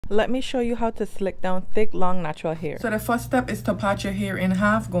Let me show you how to slick down thick, long, natural hair. So the first step is to part your hair in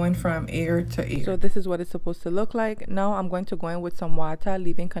half, going from ear to ear. So this is what it's supposed to look like. Now I'm going to go in with some water,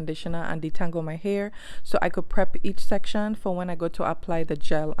 leave-in conditioner, and detangle my hair so I could prep each section for when I go to apply the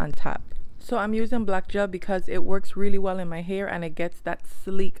gel on top. So I'm using black gel because it works really well in my hair and it gets that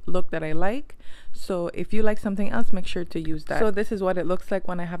sleek look that I like. So if you like something else, make sure to use that. So this is what it looks like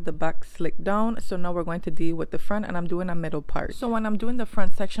when I have the back slicked down. So now we're going to deal with the front, and I'm doing a middle part. So when I'm doing the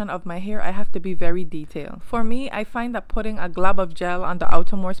front section of my hair, I have to be very detailed. For me, I find that putting a glob of gel on the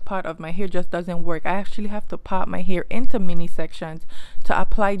outermost part of my hair just doesn't work. I actually have to part my hair into mini sections to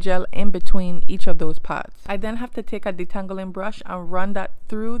apply gel in between each of those parts. I then have to take a detangling brush and run that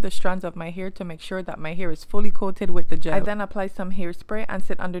through the strands of my hair to make sure that my hair is fully coated with the gel. I then apply some hairspray and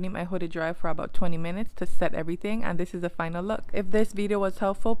sit underneath my hooded dryer for about 20 minutes to set everything, and this is the final look. If this video was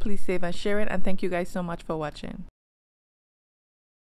helpful, please save and share it, and thank you guys so much for watching.